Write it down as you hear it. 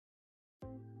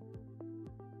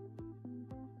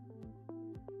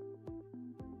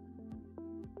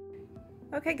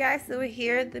Okay guys, so we're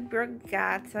here at the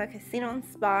Borgata Casino and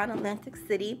Spa in Atlantic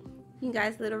City. You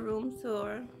guys, little room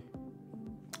tour.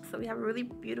 So we have a really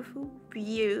beautiful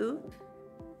view.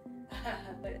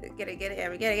 Get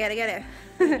it.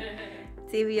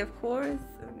 TV, of course.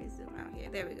 Let me zoom out here.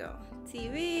 There we go.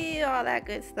 TV, all that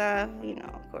good stuff. You know,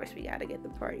 of course, we gotta get the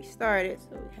party started.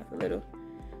 So we have a little,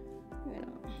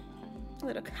 a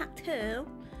little cocktail.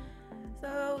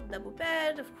 So double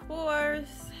bed, of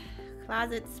course,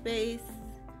 closet space,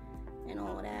 and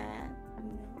all that.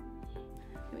 And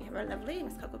we have our lovely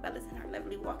Miss Coco Bella's in our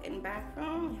lovely walk-in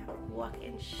bathroom. We have a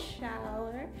walk-in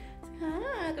shower.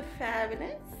 Look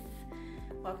fabulous.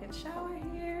 Walk-in shower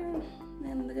here,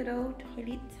 and the good old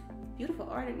toilet. Beautiful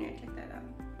art in there. Check that out.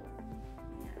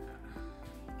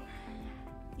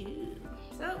 Yeah.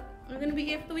 So we're gonna be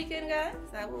here for the weekend, guys.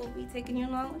 I will be taking you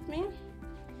along with me.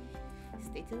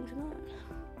 Stay tuned for more.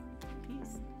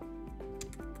 Peace.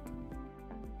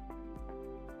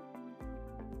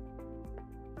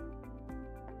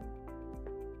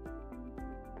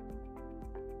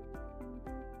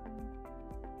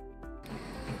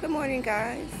 Good morning,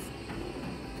 guys.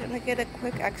 Gonna get a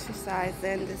quick exercise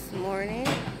in this morning.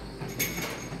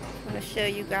 I'm gonna show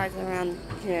you guys around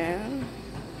the gym.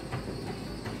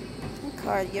 And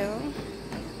cardio.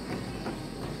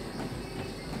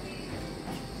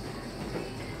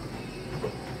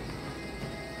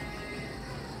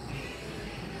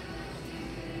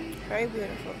 Very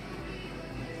beautiful.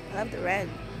 I love the red.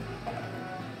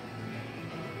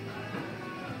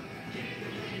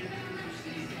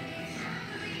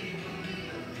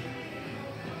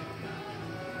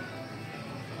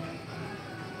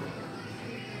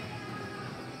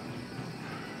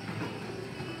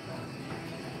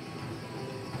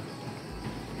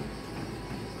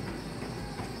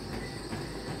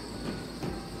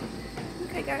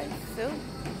 Okay guys, so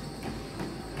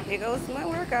here goes my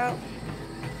workout.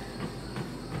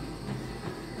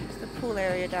 It's the pool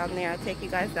area down there. I'll take you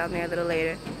guys down there a little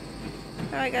later.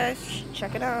 Alright guys,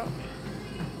 check it out.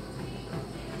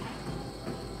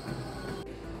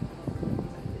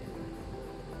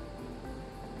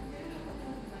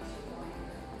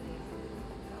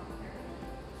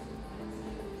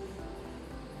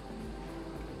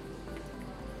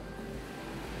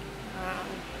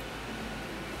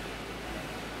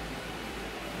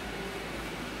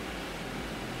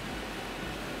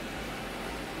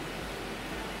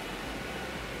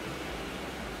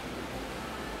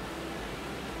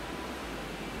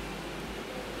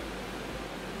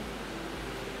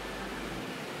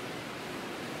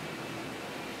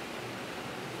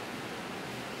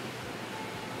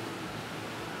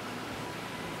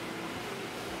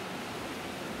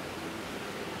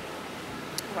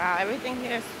 Wow, everything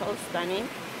here is so stunning.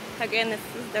 Again, this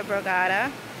is the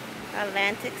Borgata,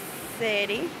 Atlantic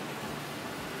City.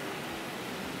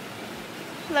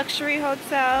 Luxury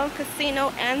hotel,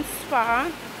 casino, and spa. I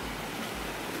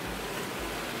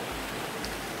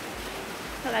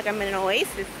feel like I'm in an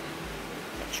oasis.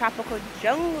 A tropical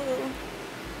jungle.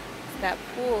 It's that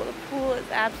pool. The pool is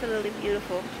absolutely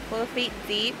beautiful. 4 feet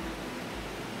deep.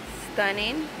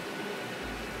 Stunning.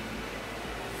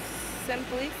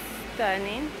 Simply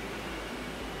stunning.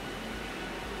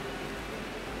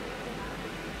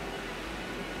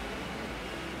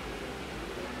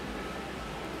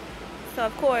 So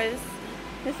of course,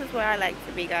 this is where I like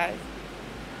to be, guys.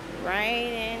 Right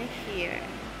in here.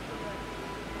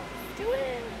 Let's do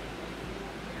it.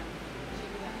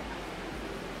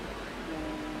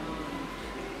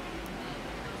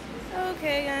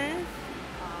 Okay, guys.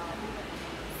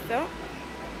 So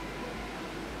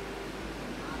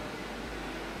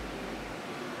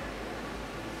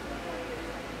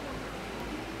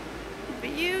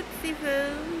beautiful.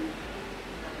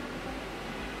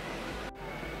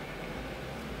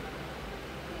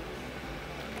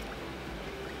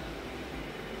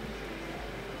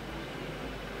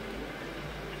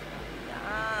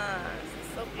 Ah, this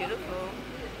is so beautiful.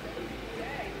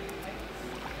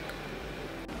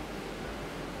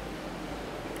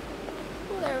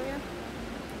 Cool area.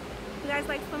 You guys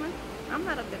like swimming? I'm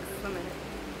not a big swimmer.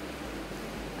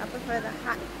 I prefer the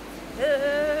hot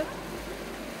tub.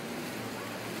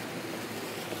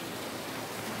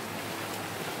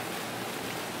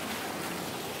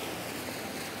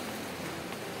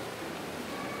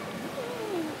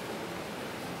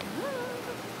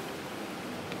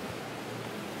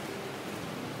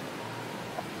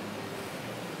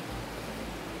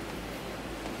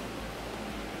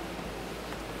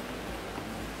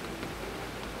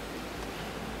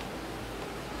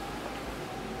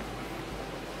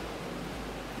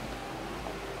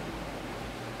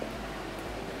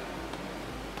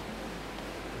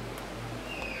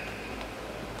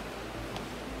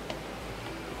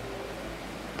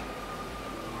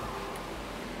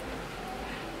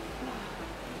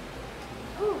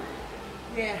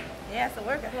 Yeah. Yeah, it's a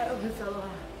worker. That was a lot.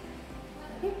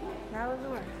 That was a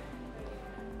worker.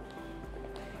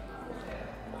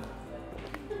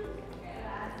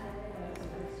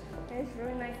 It's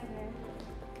really nice in there.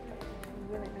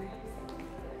 Really nice.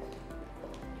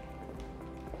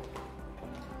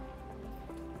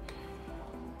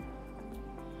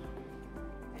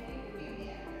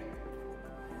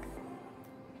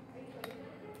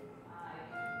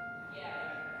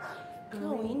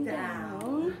 Going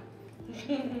down.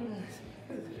 Good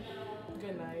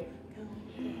night.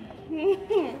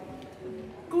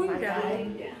 Going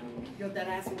down. Yo, that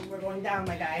ass, we're going down,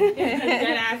 my guy.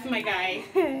 That ass, my guy.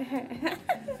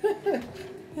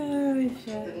 Oh,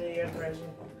 shit. The New Year version.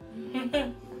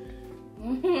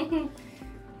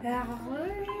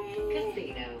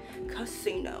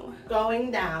 Casino.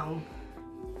 Going down,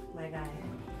 my guy.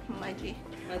 My G.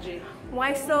 My G.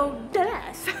 Why so dead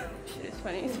ass? Shit is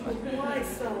funny. Why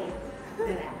so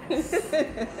dead ass?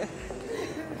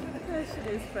 That shit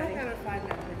is funny. I gotta find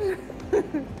that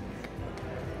picture.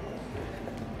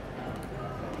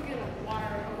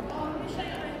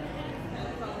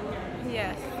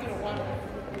 Yes.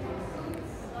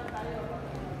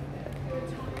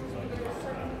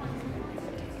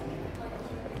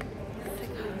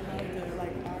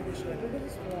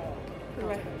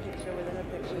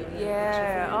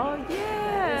 Yeah. Oh,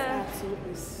 yeah.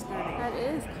 Absolutely stunning. That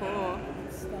is cool.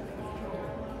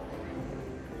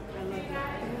 I love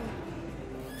that.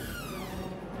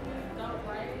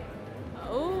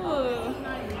 Ooh.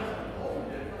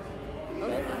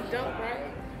 Those are dope,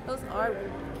 right? Those are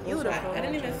beautiful. I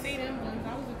didn't even see them ones. I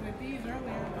was looking at these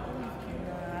earlier.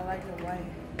 I like the white.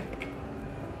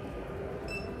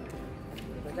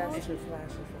 But that's too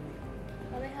flashy for me.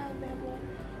 Oh, they have black.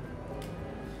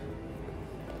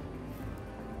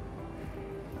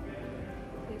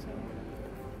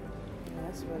 Yeah,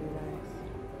 that's really nice.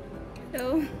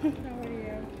 Hello. How are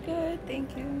you? Good,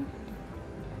 thank you.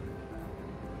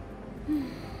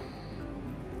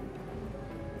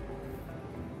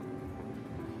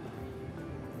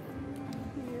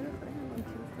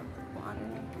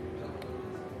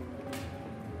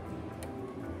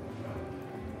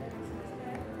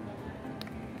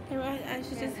 I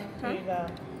should just. Here you go.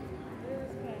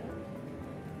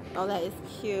 Oh, that is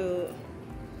cute.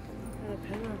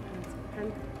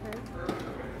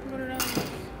 What are those?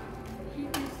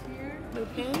 Keepers here? Little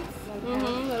pins.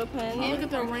 Mm-hmm. Little pins. Oh, look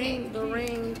at the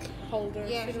ring holder.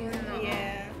 Yeah, she's in the,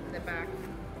 Yeah. the back.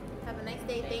 Have a nice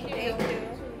day. Thank you. Thank you.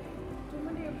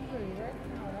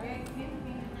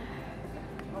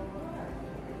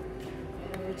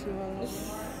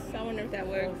 I wonder if that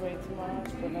works.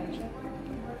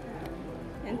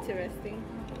 Interesting.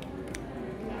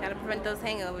 Gotta prevent those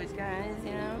hangovers, guys,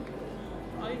 you know?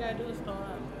 All you gotta do is throw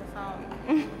up. That's all.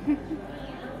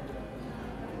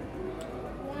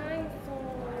 Why so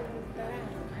bad?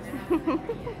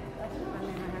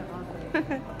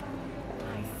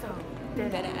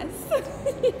 Dead ass.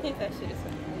 That shit is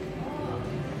funny.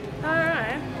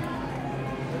 Alright.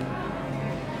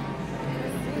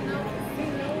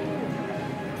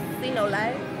 Casino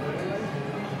life.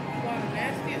 Water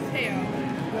nasty as hell.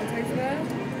 You want to taste that?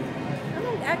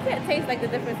 I can't taste like the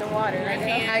difference in water. I Like,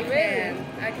 can. I really.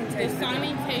 I can The taste it.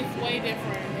 Sony tastes way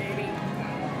different, baby.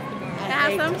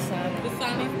 Have some? The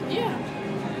Sony, yeah.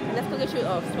 Let's look at you.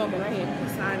 Oh, smoking right here.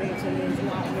 Signing to me is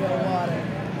not real water.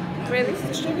 Really? It's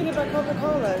distributed by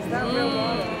Coca-Cola. It's not real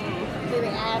water. Did they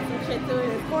add some shit to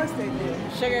it? Of course they do.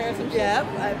 Sugar or some shit? Yep,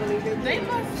 I believe they do. They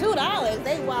must. $2.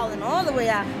 They wilding all the way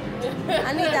out.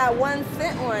 I need that 1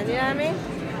 cent one. You know what I mean?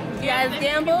 You guys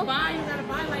gamble? You gotta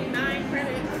buy like 9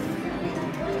 credits.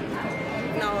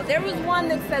 No, there was one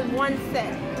that said 1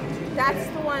 cent. That's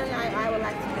the one I would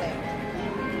like to play.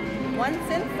 1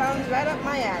 cent sounds right up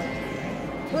my alley.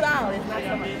 $2, not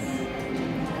so much.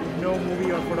 No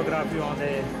movie or photography on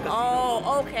the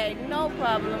Oh, okay, no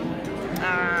problem.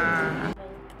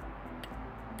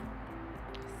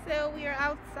 So we are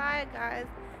outside, guys,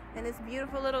 in this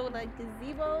beautiful little like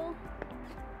gazebo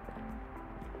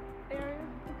area.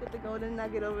 Look at the golden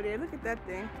nugget over there. Look at that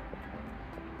thing.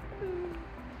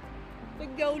 The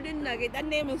golden nugget. That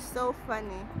name is so funny. I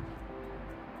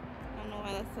don't know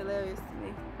why that's hilarious to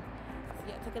me. So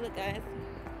yeah, take a look, guys.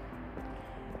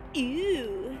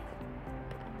 Ew.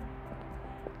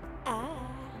 Ah.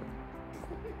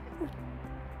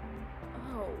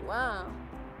 Oh, wow.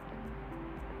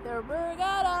 The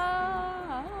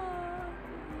Borgata.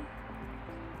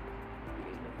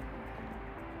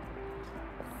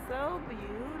 So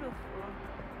beautiful.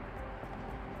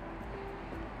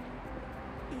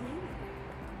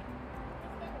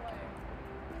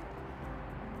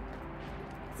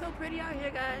 So pretty out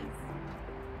here, guys.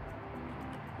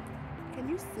 Can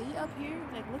you see up here?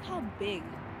 Like, look how big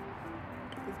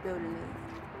this building is.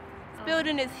 This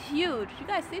building is huge. You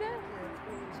guys see that?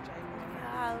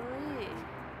 Golly.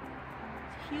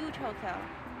 It's a huge hotel.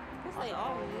 It's like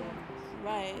all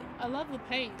right. I love the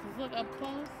paint because look up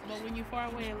close, but when you're far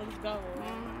away, it looks gold.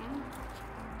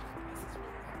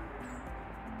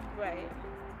 Right.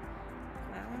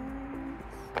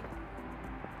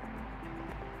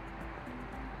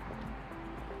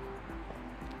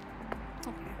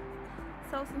 Okay.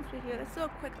 So since we're here, let's do a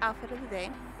quick outfit of the day.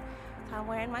 So I'm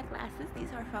wearing my glasses.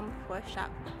 These are from, of course, shop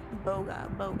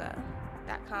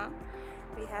Borgata.com.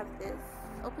 We have this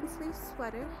open sleeve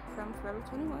sweater from Forever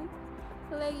 21.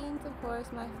 Leggings, of course,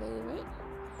 my favorite.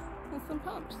 And some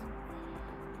pumps.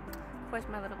 Of course,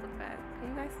 my little book bag. Can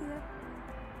you guys see that?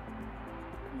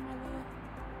 My little...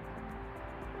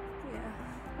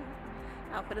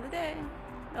 Yeah. Outfit of the day.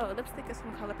 Oh, lipstick is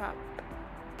from ColourPop.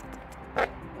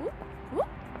 Ooh, ooh,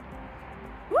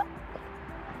 ooh.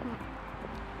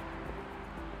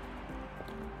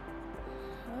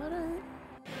 Hold on.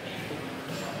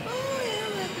 Oh, yeah,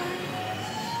 my God.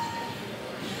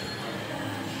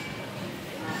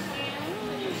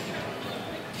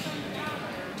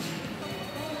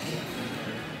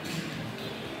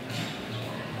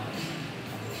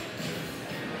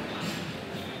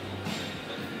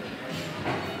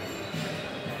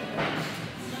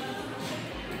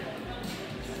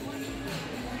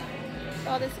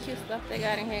 All this cute stuff they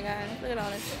got in here, guys. Look at all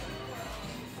this.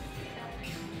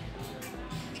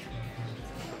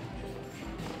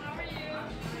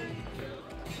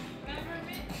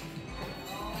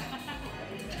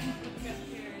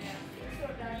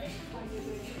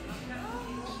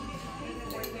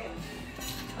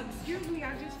 Excuse me,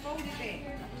 I just folded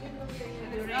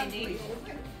that. You ready?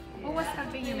 Oh, what's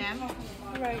helping you, ma'am?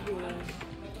 Right here.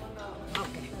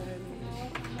 Okay.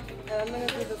 And I'm gonna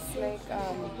do the snake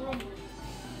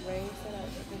rings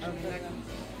that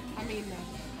I mean,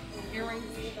 earrings.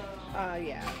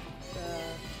 yeah.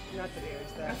 Not the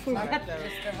ears, the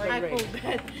I ring.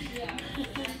 forgot.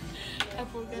 I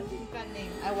forgot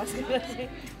name. I was gonna say,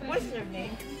 what's your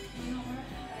name?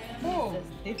 Oh.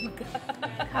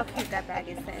 How cute that bag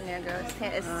is sitting there, girl.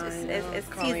 It's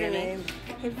Calling your teasing me. name.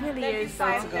 It really is.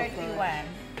 35.31.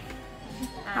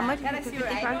 How much Can I is it? see your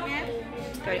ID, 55? ma'am?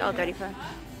 30, oh, 35.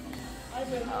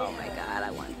 Oh my God,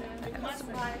 I want that.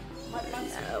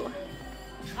 No.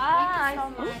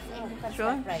 Ah, so much.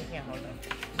 Sure. Right here, hold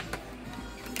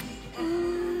on.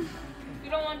 You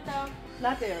don't want the.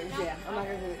 Not the earrings, yeah. I'm not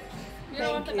gonna do it. You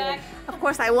don't want the bag. Of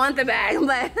course, I want the bag,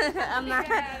 but I'm not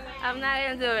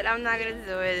gonna do it. I'm not gonna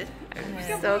do it.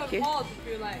 So cute. If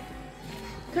you like.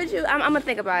 Could you? I'm gonna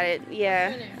think about it.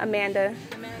 Yeah, Amanda.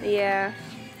 Yeah.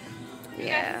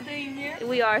 Yeah. Staying here.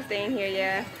 We are staying here.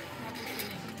 Yeah.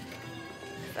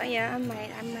 So yeah, I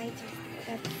might just.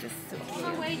 That's just so cute.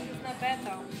 The wage is not bad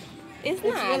though. It's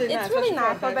not. really It's not, really especially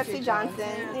not for for Betsy Betsy Johnson.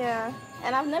 Johnson. Yeah.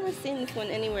 And I've never seen this one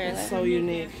anywhere. It's Like, so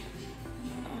unique.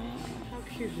 How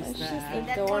cute is it's just that?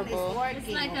 That one is adorable. working, It's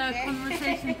like okay? a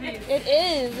conversation piece. It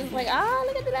is. It's like, oh,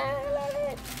 look at that. I love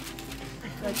it.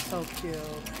 That's so cute. Oh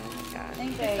my God.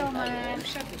 Thank you so much.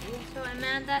 So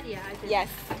Amanda, yeah, I did. Yes.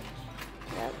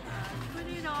 Yep. Put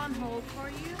it on hold for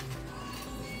you.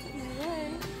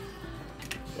 Alright.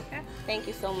 Thank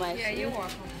you so much. Yeah, you're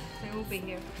welcome. They will be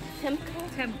here. Timka?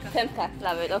 Timka. Timka.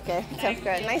 Love it. Okay.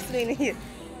 Timka. Nice meeting you.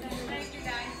 Thank you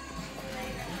guys.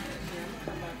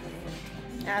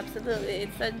 Absolutely.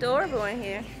 It's adorable in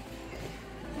here.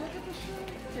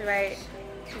 Right.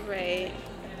 Right.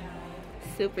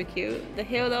 Super cute. The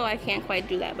hill though, I can't quite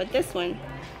do that. But this one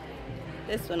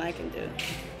I can do.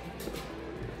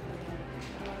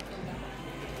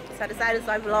 So I decided to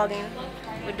start vlogging.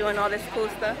 We're doing all this cool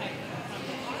stuff.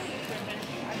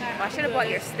 Oh, I should have bought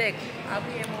your stick. I'll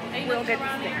be able to. We'll get the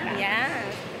stick. Yeah.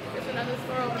 There's another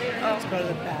store over there. Let's go to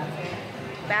the bathroom.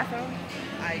 Bathroom?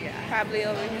 Yeah. Probably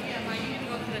over here. Yeah, like you can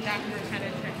go to the doctor and kind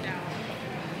of checked out.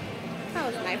 That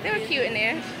was nice. They were cute in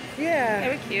there. They Yeah.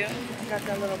 were cute. Got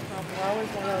that little pom. I always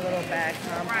want a little bag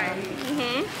pom. Right.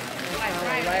 Mm-hmm.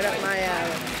 Right up my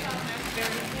alley.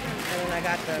 And then I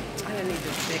got I didn't need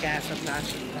this big ass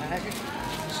obnoxious bag.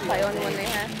 She Probably the only okay. one they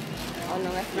had. Oh no,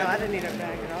 that's No, not. I didn't need a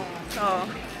bag at all. Oh.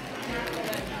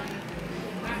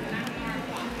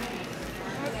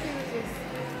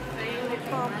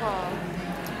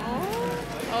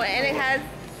 Oh, and it has.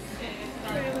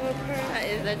 That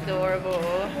is adorable.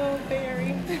 Little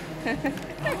berry. It's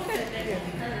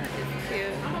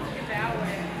cute.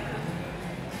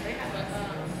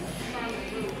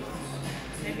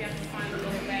 Maybe I can find a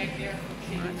little bag there.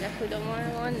 I definitely don't want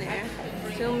to go in there.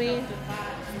 To me,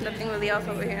 nothing really else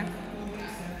over here.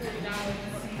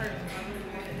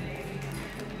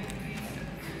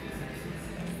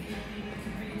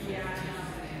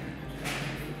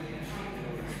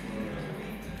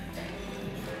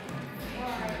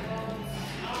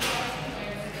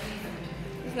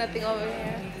 nothing over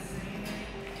here.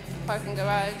 Parking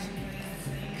garage.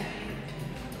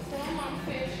 So my mom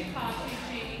said she called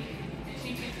Chi and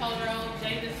Chi told her old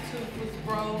Jada's tooth was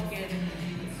broke and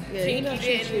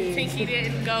Tinky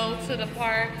didn't go to the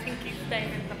park. Tinky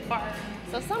stayed in the park.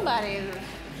 So somebody is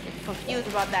confused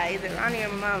about that. Either Ronnie or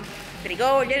my mom. Did he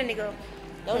go or didn't he go?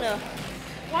 Don't know.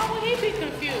 Why would he be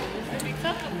confused? If he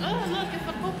took him, oh look, it's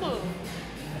a poo-poo.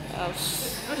 Oh,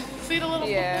 See the little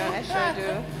yeah, I poo-poo? sure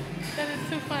do. That is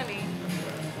too funny.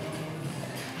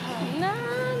 No,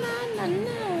 no, no,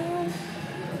 no.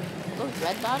 Those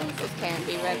red bottoms? Those can't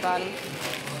be red bottoms.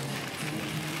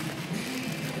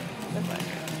 That's like,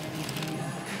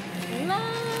 la,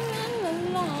 la, la,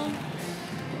 la.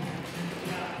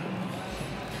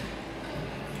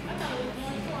 I thought it was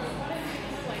going forward. Why didn't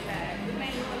it look like that? The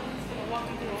man was just going to walk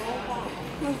into a whole bar.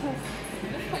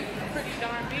 This place is pretty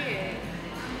darn big.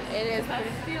 It is.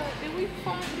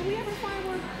 Did we ever find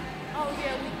one? Oh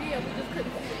yeah, we did. We just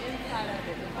couldn't see the inside of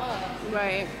it.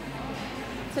 Right.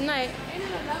 Tonight. Ain't it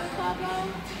another club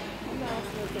though?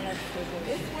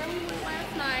 It's where we went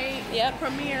last night. Yep.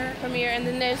 Premiere. And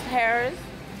then there's Harris.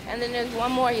 And then there's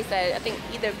one more, he said. I think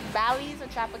either Bally's or Are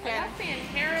Tropicana. y'all saying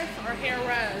Harris or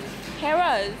Harrah's?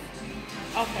 Harris.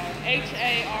 Okay.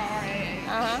 Harraa.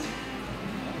 Uh-huh.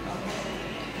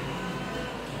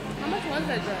 How much was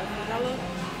that dress? Did I look?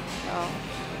 Oh.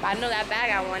 But I know that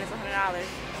bag I won is $100.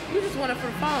 You just want it for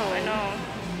the phone. I know.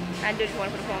 I did just want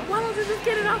it for the phone. Why don't you just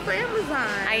get it off of Amazon?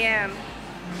 I am.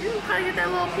 You can probably get that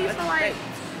little piece for like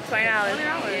 $20.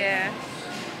 $20. Yeah.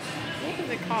 what is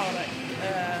it called?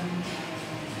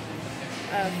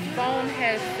 A phone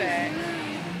headset.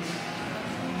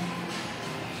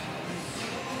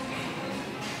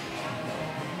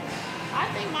 I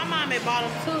think my mom had bought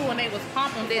them too when they was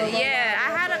popping. Yeah,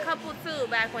 I had a couple too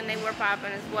back when they were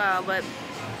popping as well, but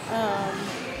I'm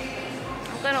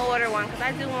gonna order one because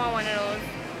I do want one of those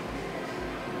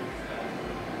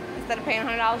instead of paying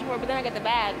 $100 for it. But then I get the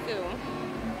bag too.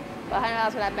 But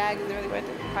 $100 for that bag is really worth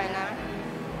it. Probably not.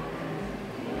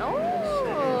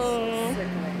 Oh,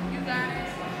 You got it.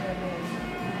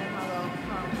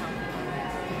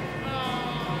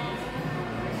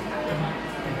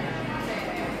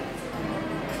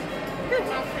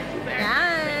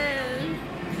 yes.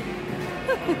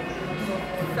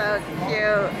 So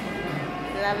cute.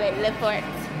 Love it. Live for it.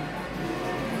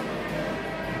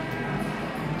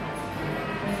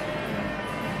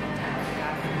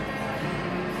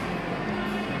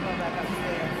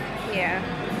 Yeah.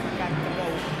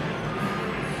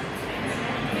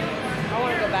 I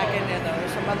want to go back in there though.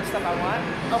 There's some other stuff I want.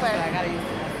 Okay. But I gotta use it.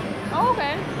 Oh,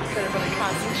 okay. I couldn't really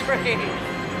concentrate.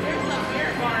 There's some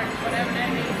beer bar, whatever that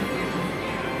means.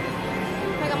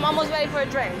 Like I'm almost ready for a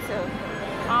drink, so.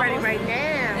 I'm ready right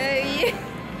now. Yeah.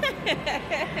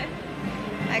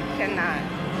 I cannot.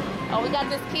 Oh, we got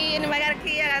this key, and if I got a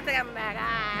key, I gotta take them back.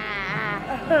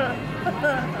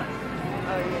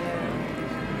 Oh yeah.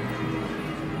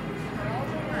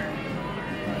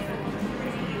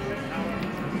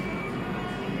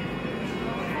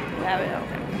 Yeah,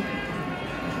 okay.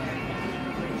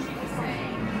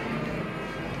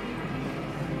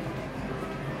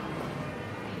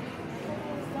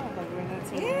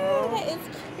 Yeah, that is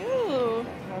cute.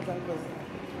 How's that go?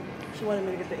 She wanted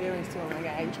me to get the earrings too. I'm like,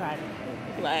 I ain't tried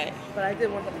it. Right. But I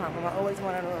did want the pom-pom. I always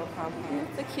wanted a little pom-pom.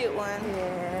 It's a cute one.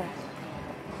 Yeah.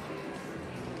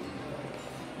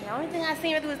 The only thing I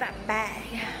seen really was that bag.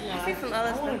 I see some other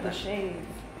I wanted stuff. the shades.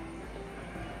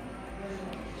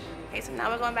 Okay, so now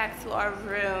we're going back to our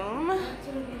room.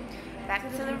 Back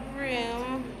to the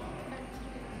room.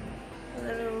 A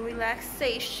little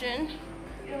relaxation.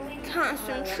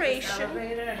 Concentration.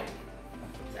 Elevator.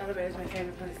 This elevator is my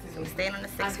favorite place to We're be. staying on the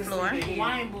 6th floor.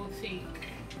 Wine boutique.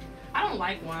 I don't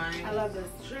like wine. I love this.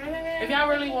 If y'all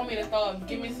really want me to throw up,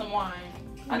 give me some wine.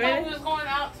 I thought we was going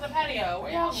out to the patio.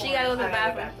 Where y'all going? She gotta go to the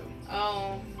bathroom.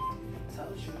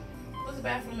 What's the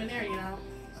bathroom in there, you know?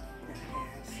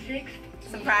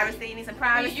 Some privacy. You need some You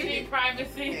privacy. need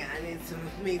privacy. Yeah, I need some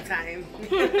me time.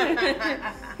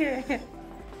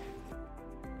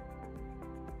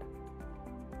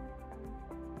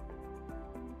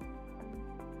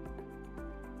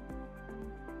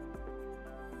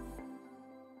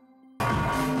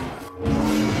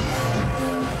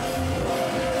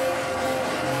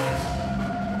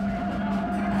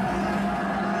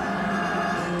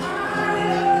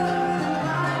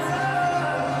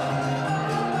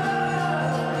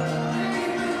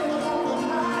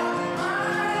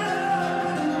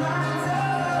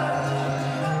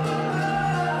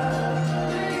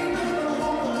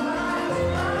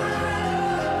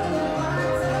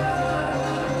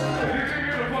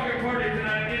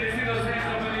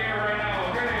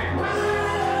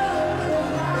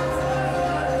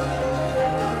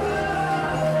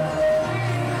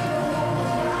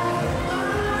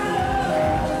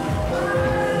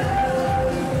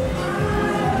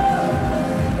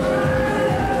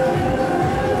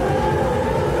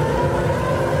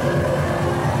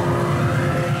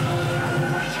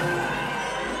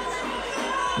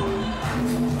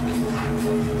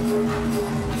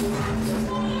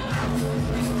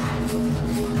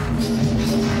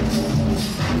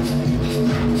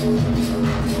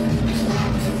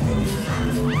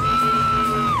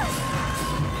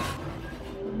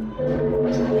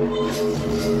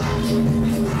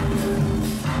 Woo!